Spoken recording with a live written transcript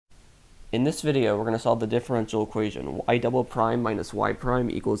In this video, we're going to solve the differential equation y double prime minus y prime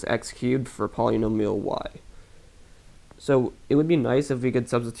equals x cubed for polynomial y. So it would be nice if we could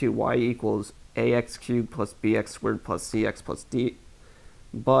substitute y equals ax cubed plus bx squared plus cx plus d,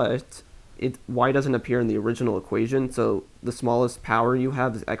 but y doesn't appear in the original equation, so the smallest power you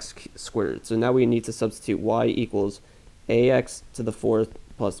have is x squared. So now we need to substitute y equals ax to the fourth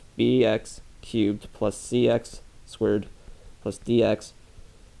plus bx cubed plus cx squared plus dx,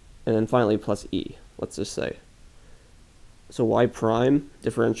 and then finally plus e, let's just say. So y prime,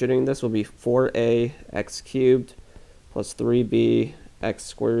 differentiating this, will be 4a x cubed plus 3b x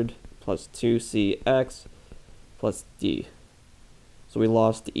squared plus 2cx plus d. So we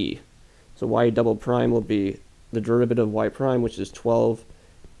lost e. So y double prime will be the derivative of y prime, which is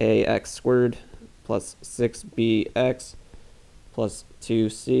 12ax squared plus 6bx plus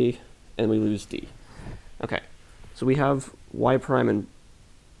 2c, and we lose d. Okay, so we have y prime and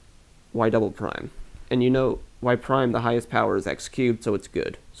y double prime. And you know y prime, the highest power is x cubed, so it's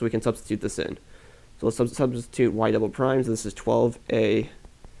good. So we can substitute this in. So let's substitute y double prime. So this is 12a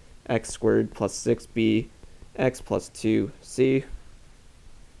x squared plus 6b x plus 2c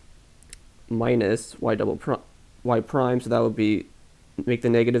minus y prime. So that would be, make the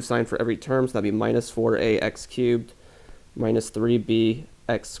negative sign for every term. So that would be minus 4a x cubed minus 3b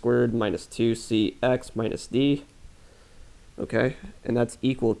x squared minus 2cx minus d. Okay, and that's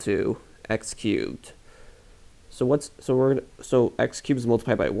equal to x cubed. So x cubed is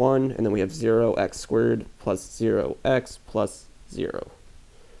multiplied by 1, and then we have 0x squared plus 0x plus 0.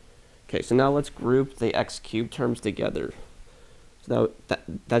 Okay, so now let's group the x cubed terms together. So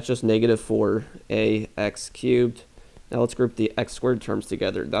that's just negative 4a x cubed. Now let's group the x squared terms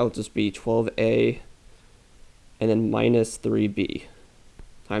together. That would just be 12a and then minus 3b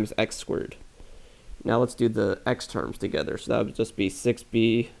times x squared. Now let's do the x terms together. So that would just be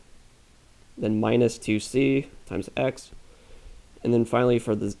 6b, then minus 2c times x. And then finally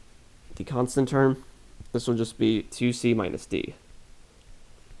for the constant term, this will just be 2c minus d.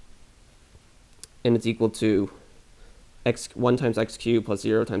 And it's equal to 1 times x cubed plus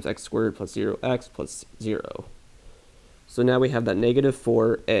 0 times x squared plus 0x plus 0. So now we have that negative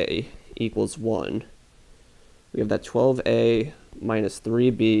 4a equals 1. We have that 12a minus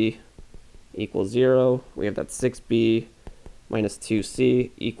 3b equals 0. We have that 6b minus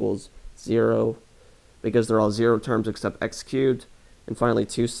 2c equals 0, because they're all 0 terms except x cubed. And finally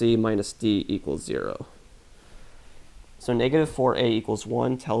 2c minus d equals 0. So negative 4a equals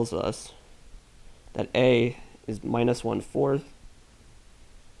 1 tells us that a is minus 1/4.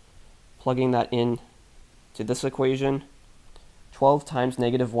 Plugging that in to this equation, 12 times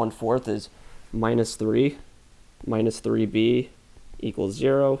negative 1/4 is minus 3. Minus 3b equals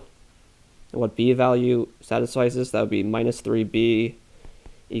 0. And what b value satisfies this, that would be minus 3b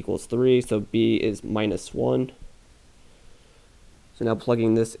equals 3, so b is minus 1. So now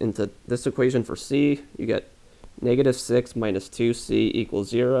plugging this into this equation for c, you get negative 6 minus 2c equals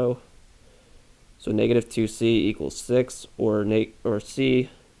 0. So negative 2c equals 6, c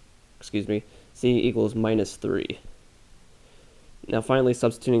equals minus 3. Now finally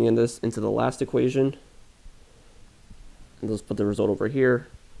substituting in this into the last equation, and let's put the result over here.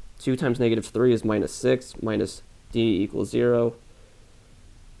 2 times negative 3 is minus 6, minus d equals 0.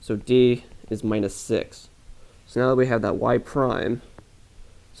 So d is minus 6. So now that we have that y prime,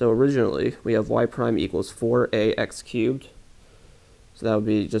 so originally we have y prime equals 4a x cubed. So that would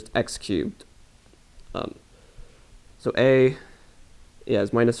be just x cubed. So a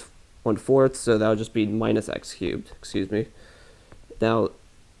is minus 1/4, so that would just be minus x cubed, excuse me. Now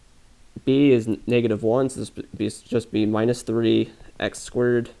b is negative 1, so this would just be minus 3x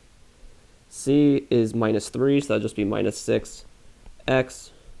squared. C is minus 3, so that would just be minus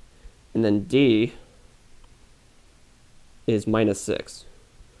 6x. And then d is minus 6.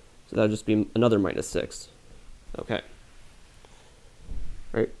 So that would just be another minus 6. Okay.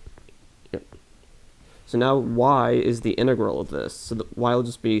 Right? Yep. So now y is the integral of this. So y will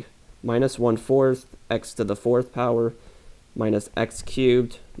just be minus 1/4 x to the 4th power minus x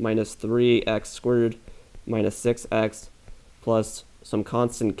cubed minus 3x squared minus 6x plus some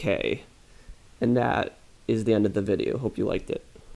constant k. And that is the end of the video. Hope you liked it.